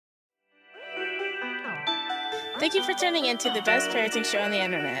Thank you for tuning in to the best parenting show on the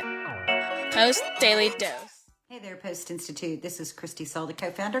internet, Post Daily Dose. Hey there, Post Institute. This is Christy Saul, the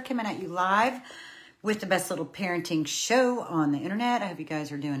co-founder, coming at you live with the best little parenting show on the internet. I hope you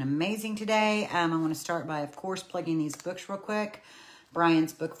guys are doing amazing today. I want to start by, of course, plugging these books real quick.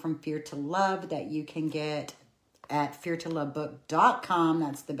 Brian's book, From Fear to Love, that you can get at feartolovebook.com.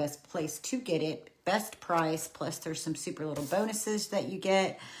 That's the best place to get it. Best price, plus there's some super little bonuses that you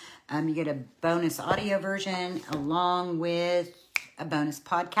get. You get a bonus audio version along with a bonus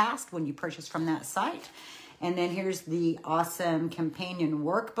podcast when you purchase from that site. And then here's the awesome companion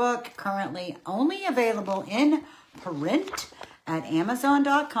workbook, currently only available in print at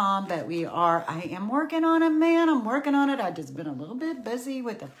Amazon.com. But I am working on it, man. I'm working on it. I've just been a little bit busy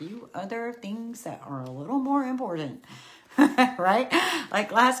with a few other things that are a little more important. Right?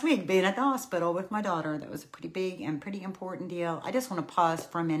 Like last week being at the hospital with my daughter. That was a pretty big and pretty important deal. I just want to pause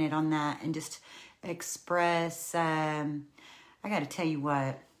for a minute on that and just express, I got to tell you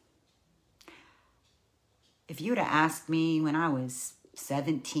what, if you would have asked me when I was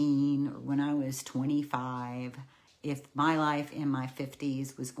 17 or when I was 25, if my life in my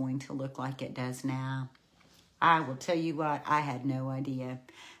 50s was going to look like it does now, I will tell you what, I had no idea.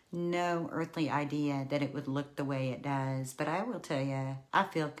 No earthly idea that it would look the way it does. But I will tell you, I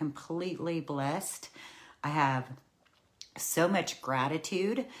feel completely blessed. I have so much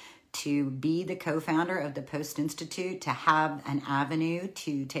gratitude to be the co-founder of the Post Institute, to have an avenue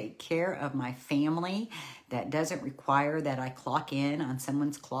to take care of my family that doesn't require that I clock in on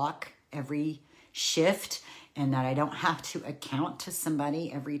someone's clock every shift, and that I don't have to account to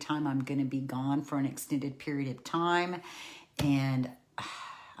somebody every time I'm going to be gone for an extended period of time. And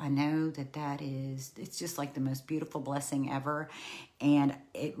I know it's just like the most beautiful blessing ever. And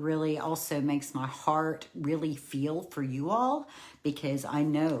it really also makes my heart really feel for you all, because I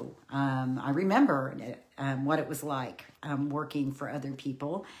know, I remember what it was like working for other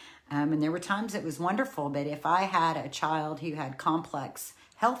people. And there were times it was wonderful, but if I had a child who had complex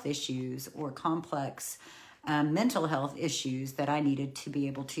health issues or complex mental health issues that I needed to be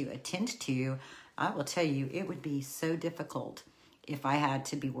able to attend to, I will tell you, it would be so difficult if I had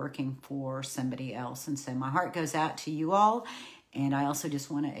to be working for somebody else. And so my heart goes out to you all. And I also just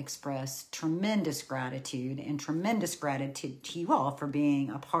want to express tremendous gratitude to you all for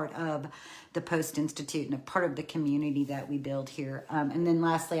being a part of the Post Institute and a part of the community that we build here. And then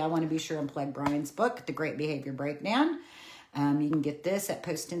lastly, I want to be sure and plug Brian's book, The Great Behavior Breakdown. You can get this at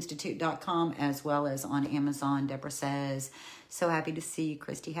postinstitute.com as well as on Amazon. Deborah says, so happy to see you,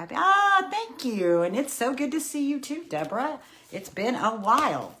 Christy. Happy. Thank you. And it's so good to see you too, Deborah. It's been a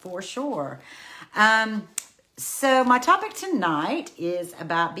while for sure. So my topic tonight is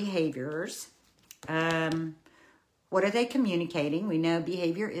about behaviors. What are they communicating? We know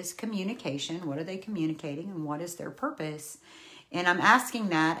behavior is communication. What are they communicating and what is their purpose? And I'm asking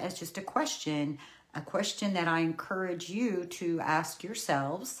that as just a question that I encourage you to ask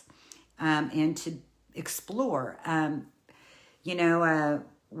yourselves and to explore.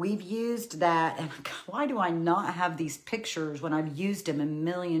 We've used that, and why do I not have these pictures when I've used them a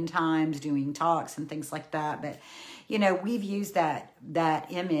million times doing talks and things like that? But, we've used that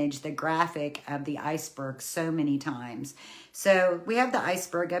image, the graphic of the iceberg so many times. So we have the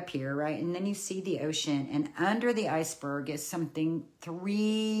iceberg up here, right? And then you see the ocean, and under the iceberg is something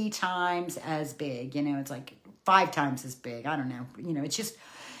 3 times as big. It's like 5 times as big. I don't know.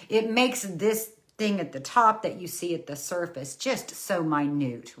 It makes this thing at the top that you see at the surface just so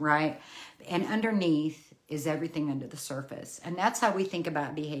minute, right? And underneath is everything under the surface. And that's how we think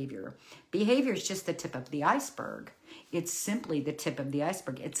about behavior. Behavior is just the tip of the iceberg. It's simply the tip of the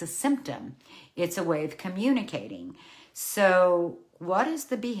iceberg. It's a symptom. It's a way of communicating. So what is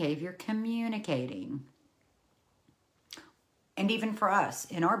the behavior communicating? And even for us,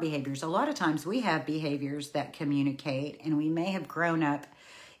 in our behaviors, a lot of times we have behaviors that communicate, and we may have grown up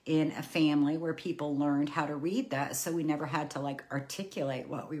in a family where people learned how to read that, so we never had to articulate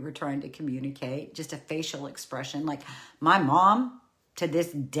what we were trying to communicate, just a facial expression. Like my mom to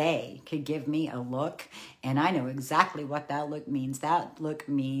this day could give me a look, and I know exactly what that look means. That look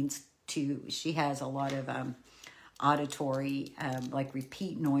means she has a lot of auditory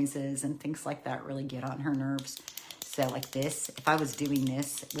repeat noises and things like that really get on her nerves. So like this, if I was doing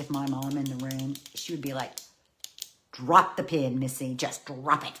this with my mom in the room, she would be like, drop the pin, Missy, just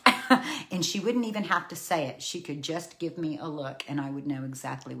drop it. And she wouldn't even have to say it. She could just give me a look and I would know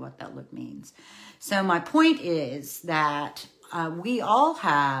exactly what that look means. So my point is that we all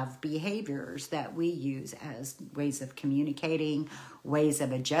have behaviors that we use as ways of communicating, ways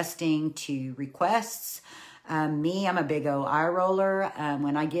of adjusting to requests, I'm a big old eye roller.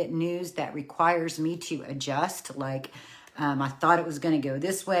 When I get news that requires me to adjust, like I thought it was going to go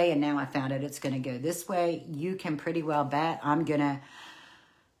this way and now I found out it's going to go this way, you can pretty well bet I'm going to,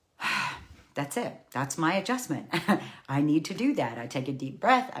 that's it. That's my adjustment. I need to do that. I take a deep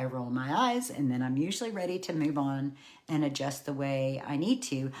breath, I roll my eyes, and then I'm usually ready to move on and adjust the way I need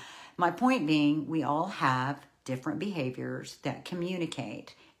to. My point being, we all have different behaviors that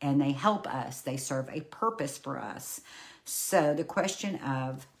communicate, and they help us. They serve a purpose for us. So the question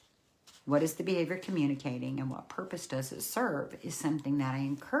of what is the behavior communicating and what purpose does it serve is something that I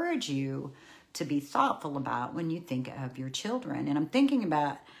encourage you to be thoughtful about when you think of your children. And I'm thinking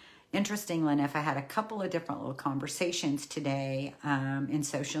about, interestingly enough, I had a couple of different little conversations today in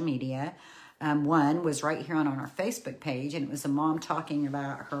social media. One was right here on our Facebook page, and it was a mom talking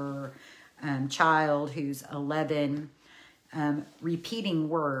about her child who's 11, repeating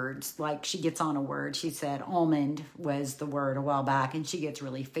words. Like she gets on a word. She said almond was the word a while back, and she gets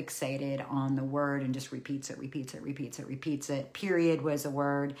really fixated on the word and just repeats it. Period was a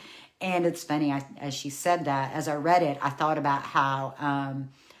word. And it's funny, as she said that, as I read it, I thought about how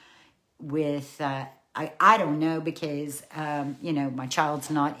I don't know, because, my child's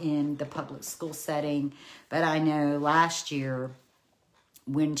not in the public school setting, but I know last year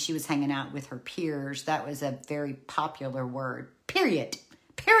when she was hanging out with her peers, that was a very popular word. Period,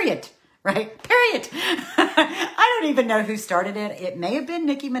 right? Period. I don't even know who started it. It may have been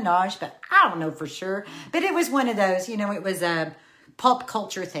Nicki Minaj, but I don't know for sure. But it was one of those, it was a pop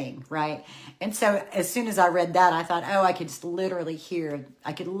culture thing, right? And so as soon as I read that, I thought, I could literally hear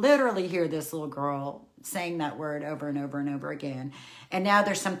this little girl saying that word over and over and over again. And now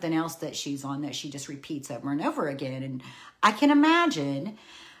there's something else that she's on that she just repeats over and over again. And I can imagine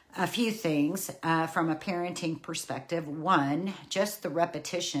a few things from a parenting perspective. One, just the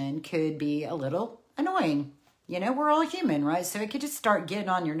repetition could be a little annoying. We're all human, right? So it could just start getting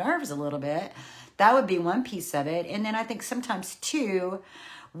on your nerves a little bit. That would be one piece of it. And then I think sometimes, too,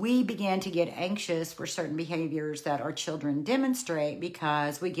 we begin to get anxious for certain behaviors that our children demonstrate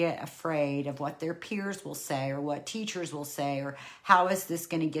because we get afraid of what their peers will say or what teachers will say, or how is this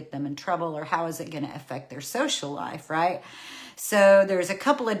going to get them in trouble, or how is it going to affect their social life, right? So there's a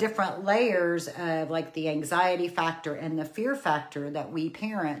couple of different layers of like the anxiety factor and the fear factor that we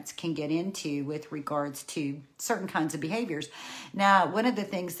parents can get into with regards to certain kinds of behaviors. Now, one of the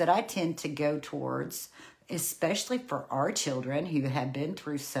things that I tend to go towards, especially for our children who have been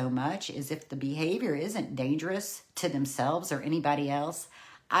through so much, is if the behavior isn't dangerous to themselves or anybody else,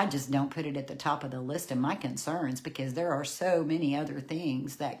 I just don't put it at the top of the list of my concerns, because there are so many other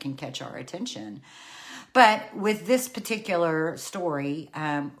things that can catch our attention. But with this particular story,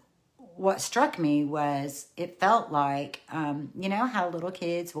 what struck me was it felt like, how little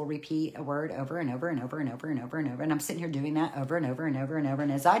kids will repeat a word over and over and over and over and over and over. And I'm sitting here doing that over and over and over and over.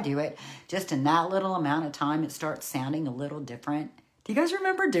 And as I do it, just in that little amount of time, it starts sounding a little different. Do you guys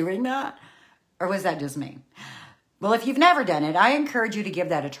remember doing that? Or was that just me? Well, if you've never done it, I encourage you to give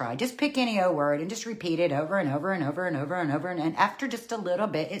that a try. Just pick any old word and just repeat it over and over and over and over and over. And after just a little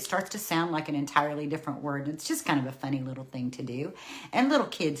bit, it starts to sound like an entirely different word. It's just kind of a funny little thing to do. And little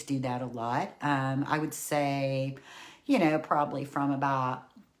kids do that a lot. I would say, probably from about,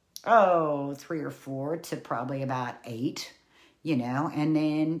 3 or 4 to probably about 8, And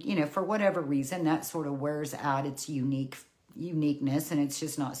then, for whatever reason, that sort of wears out its uniqueness, and it's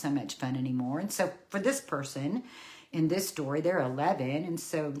just not so much fun anymore. And so for this person in this story, they're 11. And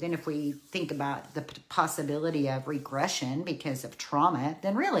so then if we think about the possibility of regression because of trauma,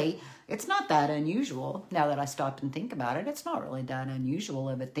 then really it's not that unusual. Now that I stopped and think about it, it's not really that unusual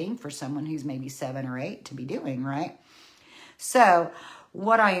of a thing for someone who's maybe 7 or 8 to be doing, right? So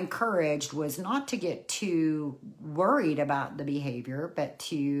what I encouraged was not to get too worried about the behavior, but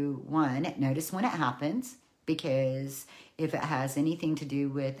to, one, notice when it happens, because if it has anything to do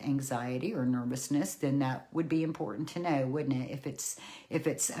with anxiety or nervousness, then that would be important to know, wouldn't it? If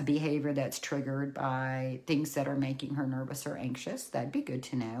it's a behavior that's triggered by things that are making her nervous or anxious, that'd be good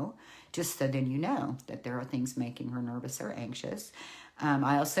to know, just so then you know that there are things making her nervous or anxious.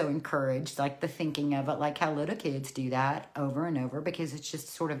 I also encourage the thinking of it, like how little kids do that over and over, because it's just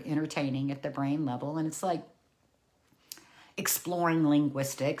sort of entertaining at the brain level. And it's like exploring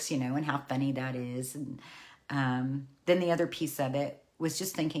linguistics, and how funny that is. And then the other piece of it was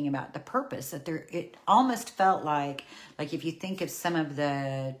just thinking about the purpose, that it almost felt like if you think of some of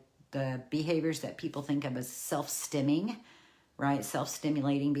the behaviors that people think of as self-stimming, right?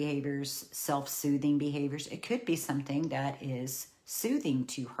 Self-stimulating behaviors, self-soothing behaviors. It could be something that is soothing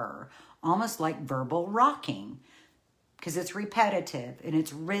to her, almost like verbal rocking. because it's repetitive and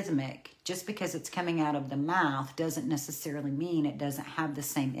it's rhythmic. Just because it's coming out of the mouth doesn't necessarily mean it doesn't have the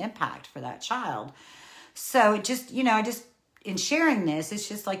same impact for that child. So it just, in sharing this, it's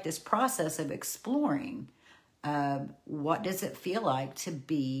just like this process of exploring what does it feel like to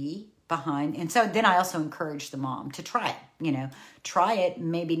be behind. And so then I also encourage the mom to try it, try it,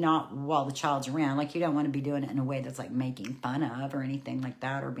 maybe not while the child's around. Like, you don't want to be doing it in a way that's like making fun of or anything like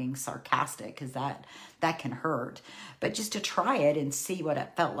that, or being sarcastic, because that can hurt. But just to try it and see what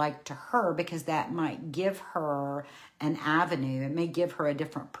it felt like to her, because that might give her an avenue. It may give her a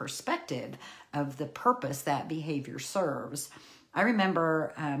different perspective of the purpose that behavior serves. I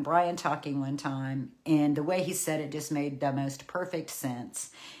remember Brian talking one time, and the way he said it just made the most perfect sense.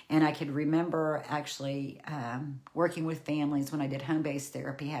 And I could remember actually working with families when I did home-based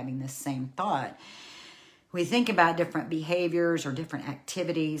therapy, having this same thought. We think about different behaviors or different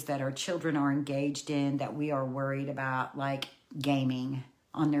activities that our children are engaged in that we are worried about, like gaming,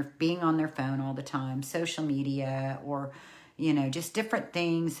 being on their phone all the time, social media, or just different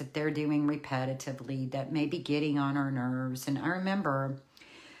things that they're doing repetitively that may be getting on our nerves. And I remember,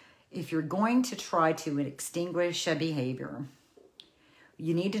 if you're going to try to extinguish a behavior,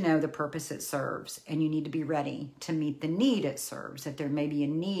 you need to know the purpose it serves, and you need to be ready to meet the need it serves. If there may be a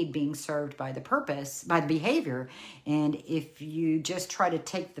need being served by the behavior, and if you just try to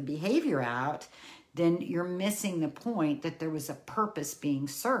take the behavior out, then you're missing the point that there was a purpose being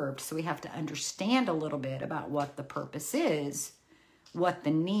served. So we have to understand a little bit about what the purpose is, what the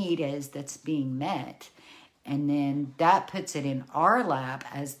need is that's being met. And then that puts it in our lap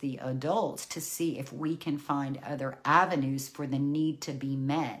as the adults to see if we can find other avenues for the need to be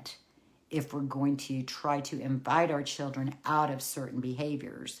met, if we're going to try to invite our children out of certain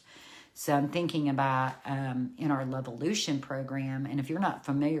behaviors. So I'm thinking about in our Levolution program, and if you're not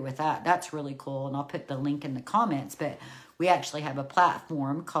familiar with that, that's really cool, and I'll put the link in the comments, but we actually have a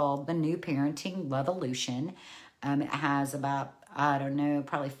platform called the New Parenting Levolution. It has about,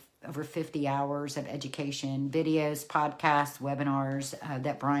 probably over 50 hours of education, videos, podcasts, webinars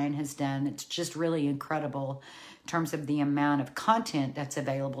that Brian has done. It's just really incredible in terms of the amount of content that's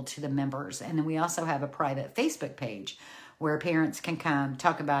available to the members. And then we also have a private Facebook page where parents can come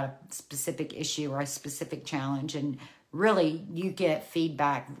talk about a specific issue or a specific challenge, and really you get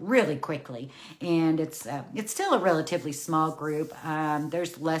feedback really quickly. And it's still a relatively small group.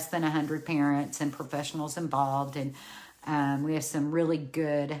 There's less than 100 parents and professionals involved, and we have some really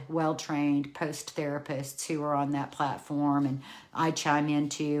good, well-trained post therapists who are on that platform, and I chime in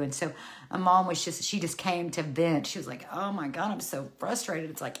too. And so a mom she just came to vent. She was like, oh my God, I'm so frustrated.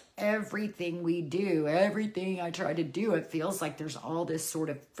 It's like everything we do, everything I try to do, it feels like there's all this sort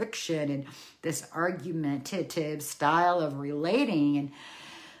of friction and this argumentative style of relating. And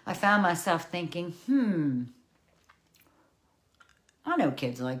I found myself thinking, I know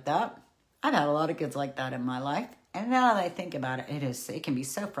kids like that. I've had a lot of kids like that in my life. And now that I think about it, it can be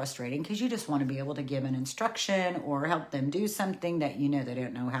so frustrating, because you just want to be able to give an instruction or help them do something that they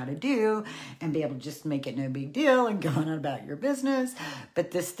don't know how to do, and be able to just make it no big deal and go on about your business.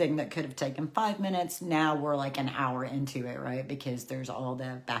 But this thing that could have taken 5 minutes, now we're like an hour into it, right? Because there's all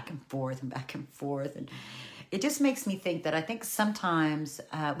the back and forth. And it just makes me think that I think sometimes,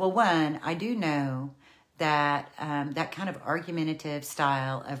 I do know that that kind of argumentative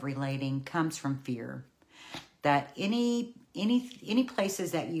style of relating comes from fear. That any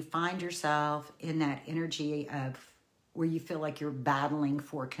places that you find yourself in that energy of where you feel like you're battling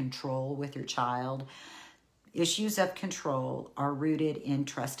for control with your child, issues of control are rooted in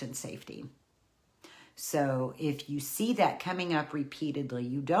trust and safety. So if you see that coming up repeatedly,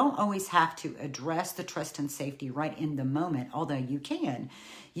 you don't always have to address the trust and safety right in the moment, although you can.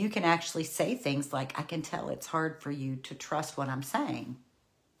 You can actually say things like, I can tell it's hard for you to trust what I'm saying.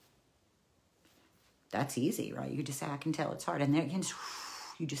 That's easy, right? You could just say, I can tell it's hard. And then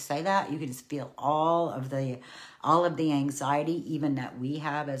you just say that, you can just feel all of the anxiety, even that we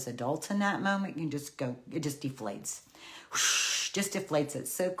have as adults in that moment. You can just go, it just deflates. Just deflates it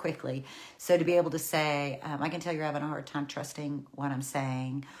so quickly. So to be able to say, I can tell you're having a hard time trusting what I'm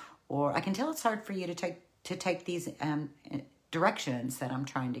saying, or I can tell it's hard for you to take these directions that I'm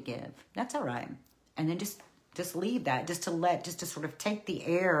trying to give. That's all right. And then just leave that, just to sort of take the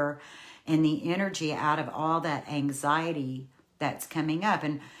air and the energy out of all that anxiety that's coming up.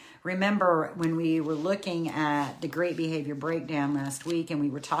 And remember when we were looking at the Great Behavior Breakdown last week, and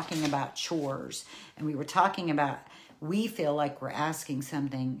we were talking about chores, and we were talking about, we feel like we're asking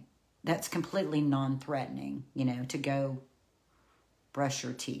something that's completely non-threatening, to go brush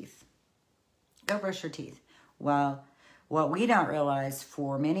your teeth. Go brush your teeth. Well, What we don't realize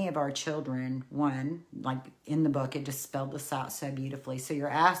for many of our children, one, like in the book, it just spelled this out so beautifully. So you're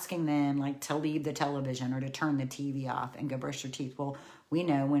asking them like to leave the television or to turn the TV off and go brush their teeth. Well, we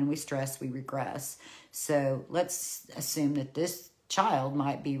know when we stress, we regress. So let's assume that this child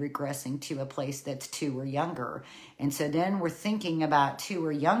might be regressing to a place that's 2 or younger. And so then we're thinking about 2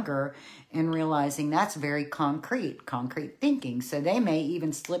 or younger and realizing that's very concrete thinking. So they may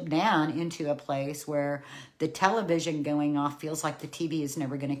even slip down into a place where the television going off feels like the TV is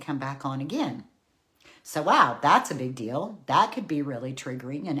never going to come back on again. So, wow, that's a big deal. That could be really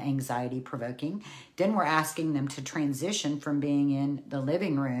triggering and anxiety provoking. Then we're asking them to transition from being in the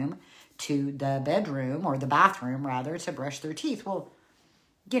living room to the bedroom or the bathroom rather to brush their teeth. Well,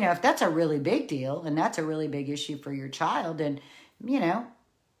 you know, if that's a really big deal and that's a really big issue for your child, then, you know,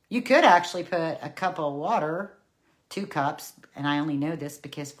 you could actually put a cup of water, 2 cups, and I only know this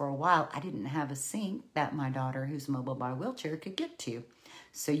because for a while I didn't have a sink that my daughter, who's mobile by wheelchair, could get to.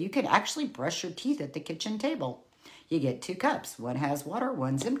 So you could actually brush your teeth at the kitchen table. You get 2 cups. One has water,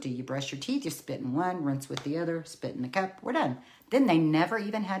 one's empty. You brush your teeth, you spit in one, rinse with the other, spit in the cup, we're done. Then they never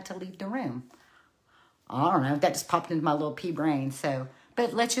even had to leave the room. I don't know, that just popped into my little pea brain. So,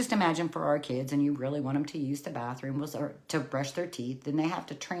 but let's just imagine for our kids, and you really want them to use the bathroom or to brush their teeth, then they have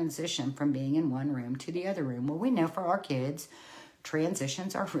to transition from being in one room to the other room. Well, we know for our kids,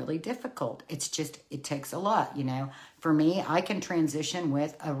 transitions are really difficult. It's just, it takes a lot, you know. For me, I can transition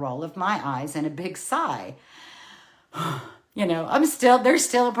with a roll of my eyes and a big sigh. You know, there's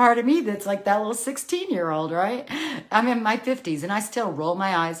still a part of me that's like that little 16-year-old, right? I'm in my 50s and I still roll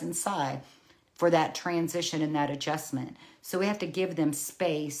my eyes and sigh for that transition and that adjustment. So we have to give them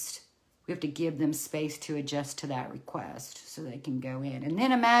space. We have to give them space to adjust to that request so they can go in. And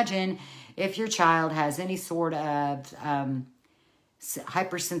then imagine if your child has any sort of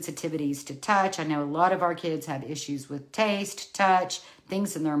hypersensitivities to touch. I know a lot of our kids have issues with taste, touch,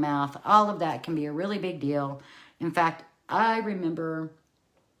 things in their mouth. All of that can be a really big deal. In fact, I remember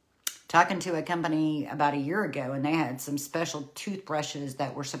talking to a company about a year ago, and they had some special toothbrushes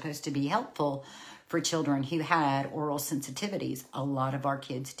that were supposed to be helpful for children who had oral sensitivities. A lot of our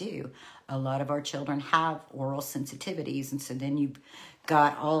kids do. A lot of our children have oral sensitivities, and so then you've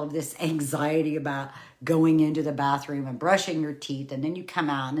got all of this anxiety about going into the bathroom and brushing your teeth, and then you come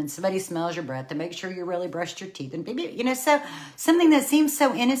out and then somebody smells your breath to make sure you really brushed your teeth. And maybe, you know, so something that seems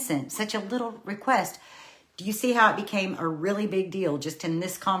so innocent, such a little request. Do you see how it became a really big deal just in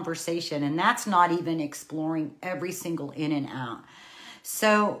this conversation? And that's not even exploring every single in and out.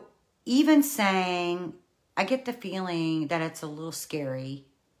 So even saying, I get the feeling that it's a little scary.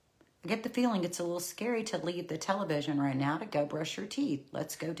 I get the feeling it's a little scary to leave the television right now to go brush your teeth.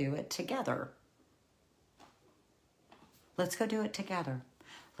 Let's go do it together. Let's go do it together.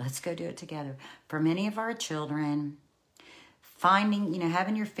 Let's go do it together. For many of our children, finding, you know,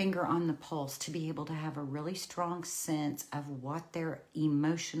 having your finger on the pulse to be able to have a really strong sense of what their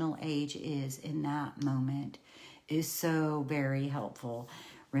emotional age is in that moment is so very helpful.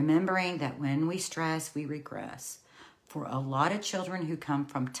 Remembering that when we stress, we regress. For a lot of children who come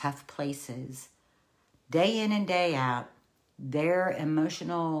from tough places, day in and day out, their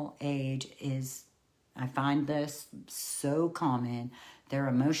emotional age is, I find this so common, their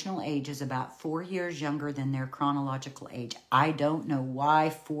emotional age is about 4 years younger than their chronological age. I don't know why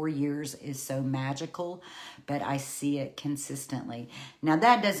 4 years is so magical, but I see it consistently. Now,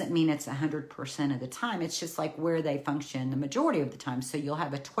 that doesn't mean it's 100% of the time. It's just like where they function the majority of the time. So you'll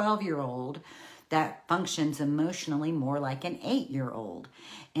have a 12-year-old that functions emotionally more like an 8-year-old.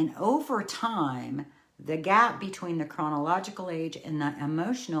 And over time, the gap between the chronological age and the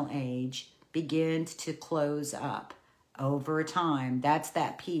emotional age begins to close up. Over time, that's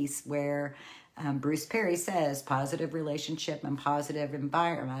that piece where Bruce Perry says positive relationship and positive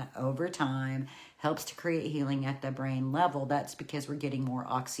environment over time helps to create healing at the brain level. That's because we're getting more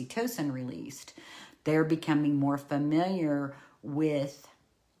oxytocin released. They're becoming more familiar with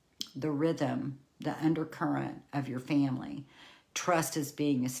the rhythm, the undercurrent of your family. Trust is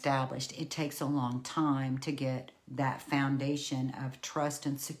being established. It takes a long time to get that foundation of trust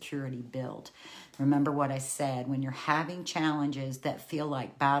and security built. Remember what I said, when you're having challenges that feel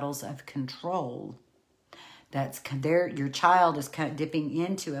like battles of control, that's there, your child is kind of dipping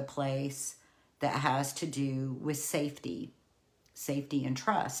into a place that has to do with safety and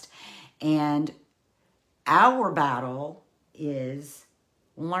trust. And our battle is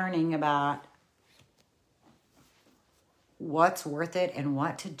learning about what's worth it and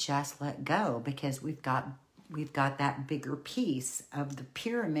what to just let go, because we've got that bigger piece of the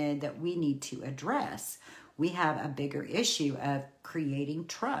pyramid that we need to address. We have a bigger issue of creating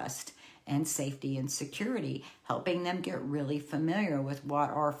trust and safety and security, helping them get really familiar with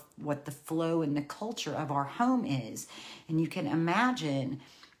what the flow and the culture of our home is. And you can imagine,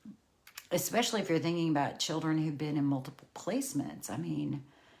 especially if you're thinking about children who've been in multiple placements, I mean,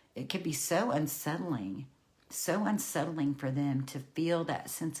 it could be so unsettling for them to feel that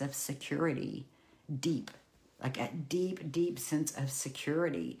sense of security deep, like a deep, deep sense of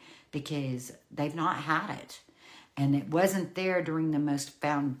security, because they've not had it. And it wasn't there during the most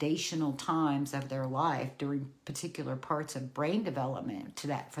foundational times of their life, during particular parts of brain development,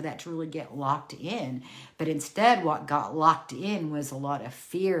 for that to really get locked in. But instead, what got locked in was a lot of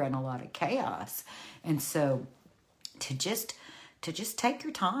fear and a lot of chaos. And so to just take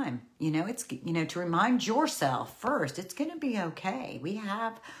your time, to remind yourself first, it's going to be okay. We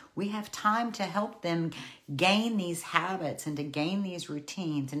have time to help them gain these habits and to gain these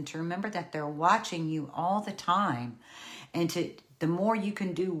routines, and to remember that they're watching you all the time. And the more you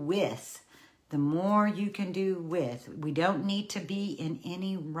can do with, we don't need to be in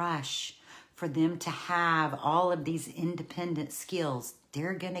any rush for them to have all of these independent skills.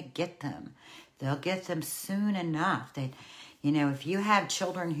 They're going to get them. They'll get them soon enough. That, if you have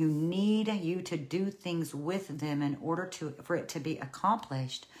children who need you to do things with them in order for it to be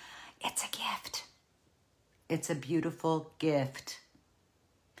accomplished, it's a gift. It's a beautiful gift.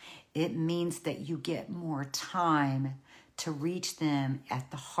 It means that you get more time to reach them at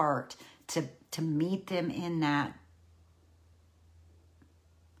the heart, to meet them in that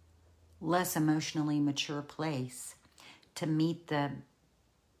less emotionally mature place, to meet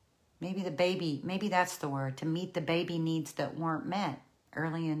maybe that's the word, to meet the baby needs that weren't met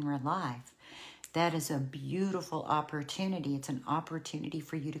early in their life. That is a beautiful opportunity. It's an opportunity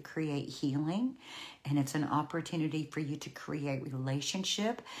for you to create healing, and it's an opportunity for you to create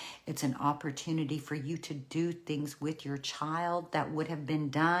relationship. It's an opportunity for you to do things with your child that would have been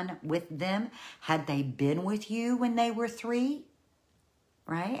done with them had they been with you when they were 3,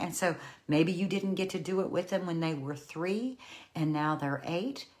 right? And so maybe you didn't get to do it with them when they were 3, and now they're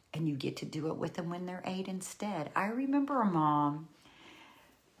 8, and you get to do it with them when they're 8 instead. I remember a mom,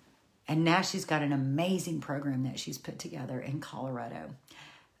 and now she's got an amazing program that she's put together in Colorado.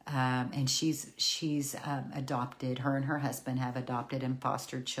 And she's adopted, her and her husband have adopted and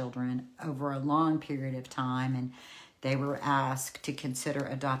fostered children over a long period of time. And they were asked to consider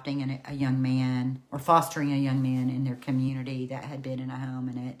adopting a young man, or fostering a young man in their community that had been in a home.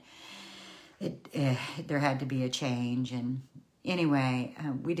 And there had to be a change. And anyway,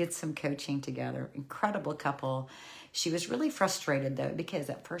 we did some coaching together. Incredible couple. She was really frustrated, though, because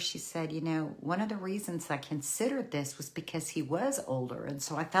at first she said, one of the reasons I considered this was because he was older. And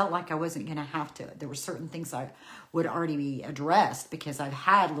so I felt like I wasn't going to have to. There were certain things I would already be addressed because I've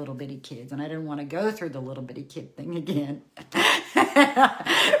had little bitty kids, and I didn't want to go through the little bitty kid thing again.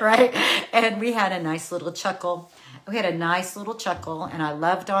 Right? And we had a nice little chuckle. And I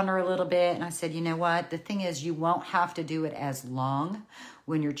loved on her a little bit. And I said, you know what? The thing is, you won't have to do it as long.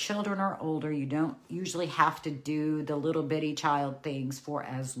 When your children are older, you don't usually have to do the little bitty child things for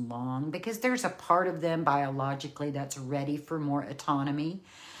as long, because there's a part of them biologically that's ready for more autonomy.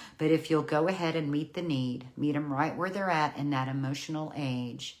 But if you'll go ahead and meet the need, meet them right where they're at in that emotional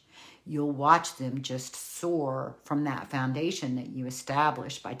age, you'll watch them just soar from that foundation that you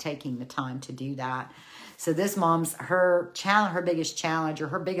established by taking the time to do that. So this mom's, her biggest challenge, or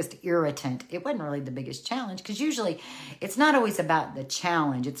her biggest irritant, it wasn't really the biggest challenge, because usually it's not always about the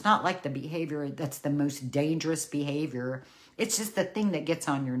challenge. It's not like the behavior that's the most dangerous behavior. It's just the thing that gets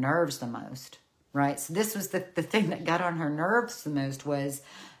on your nerves the most, right? So this was the thing that got on her nerves the most, was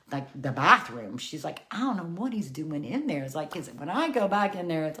like the bathroom. She's like, I don't know what he's doing in there. It's like, when I go back in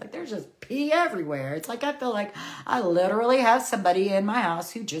there, it's like there's just pee everywhere. It's like I feel like I literally have somebody in my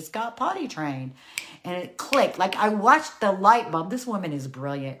house who just got potty trained. And it clicked. Like, I watched the light bulb. This woman is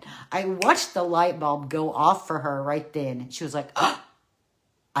brilliant. I watched the light bulb go off for her right then. She was like, I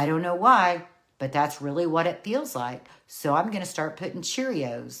don't know why, but that's really what it feels like. So I'm going to start putting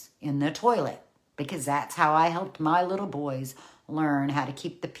Cheerios in the toilet, because that's how I helped my little boys learn how to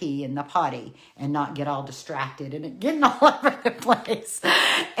keep the pee in the potty and not get all distracted and it getting all over the place.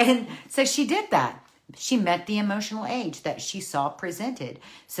 And so she did that. She met the emotional age that she saw presented.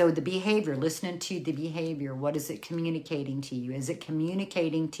 So the behavior, listening to the behavior, what is it communicating to you? Is it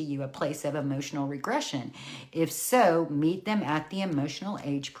communicating to you a place of emotional regression? If so, meet them at the emotional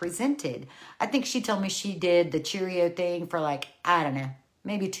age presented. I think she told me she did the Cheerio thing for like, I don't know,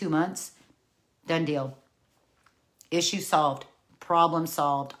 maybe 2 months. Done deal. Issue solved. Problem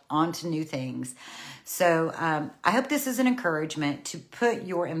solved. On to new things. So I hope this is an encouragement to put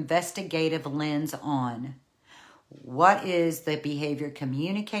your investigative lens on. What is the behavior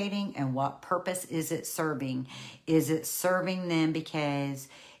communicating and what purpose is it serving? Is it serving them because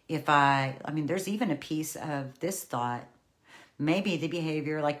there's even a piece of this thought. Maybe the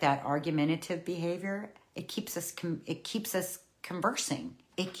behavior, like that argumentative behavior, it keeps us conversing.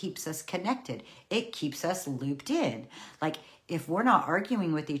 It keeps us connected. It keeps us looped in. Like if we're not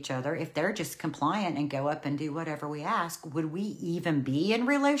arguing with each other, if they're just compliant and go up and do whatever we ask, would we even be in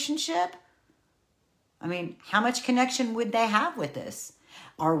relationship? I mean, how much connection would they have with us?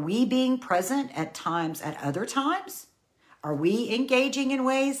 Are we being present at other times? Are we engaging in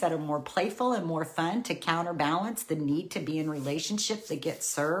ways that are more playful and more fun to counterbalance the need to be in relationships that get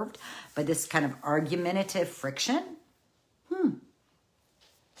served by this kind of argumentative friction?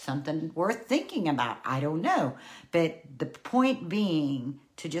 Something worth thinking about. I don't know. But the point being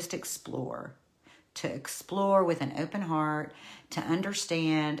to just explore with an open heart, to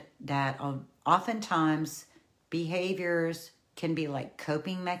understand that oftentimes behaviors can be like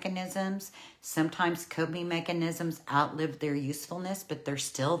coping mechanisms. Sometimes coping mechanisms outlive their usefulness, but they're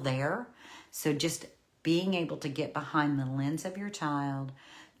still there. So just being able to get behind the lens of your child,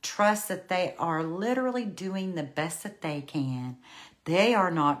 trust that they are literally doing the best that they can. They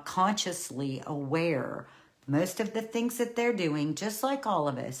are not consciously aware. Most of the things that they're doing, just like all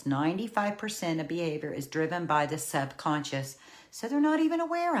of us, 95% of behavior is driven by the subconscious. So they're not even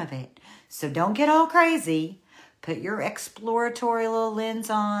aware of it. So don't get all crazy. Put your exploratory little lens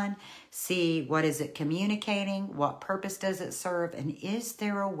on. See, what is it communicating? What purpose does it serve? And is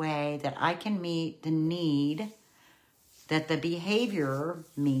there a way that I can meet the need that the behavior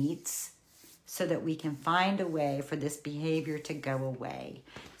meets so that we can find a way for this behavior to go away?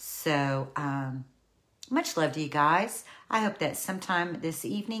 So, much love to you guys. I hope that sometime this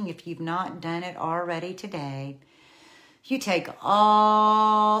evening, if you've not done it already today, you take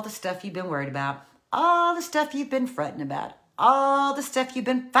all the stuff you've been worried about, all the stuff you've been fretting about, all the stuff you've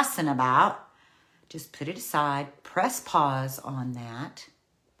been fussing about. Just put it aside, press pause on that,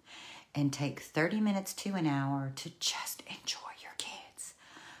 and take 30 minutes to an hour to just enjoy your kids.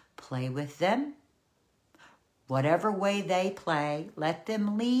 Play with them. Whatever way they play, let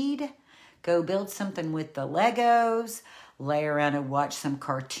them lead. Go build something with the Legos. Lay around and watch some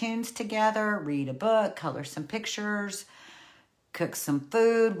cartoons together. Read a book. Color some pictures. Cook some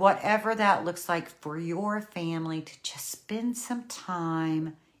food. Whatever that looks like for your family, to just spend some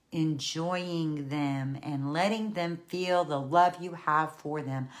time enjoying them and letting them feel the love you have for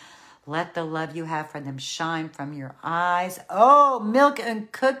them. Let the love you have for them shine from your eyes. Oh, milk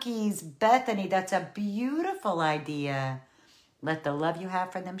and cookies, Bethany. That's a beautiful idea. Let the love you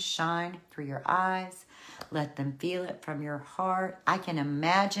have for them shine through your eyes. Let them feel it from your heart. I can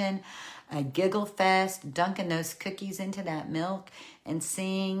imagine a giggle fest, dunking those cookies into that milk and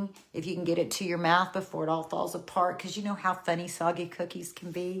seeing if you can get it to your mouth before it all falls apart, because you know how funny soggy cookies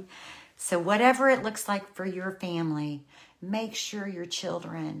can be. So whatever it looks like for your family, make sure your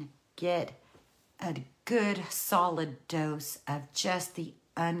children get a good solid dose of just the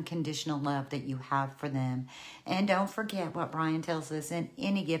unconditional love that you have for them. And don't forget what Brian tells us: in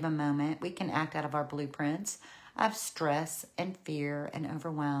any given moment, we can act out of our blueprints of stress and fear and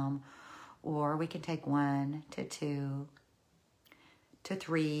overwhelm, or we can take 1 to 2 to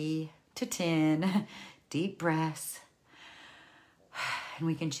 3 to 10 deep breaths, and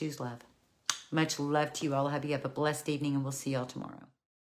we can choose love. Much love to you all. I hope you have a blessed evening, and we'll see y'all tomorrow.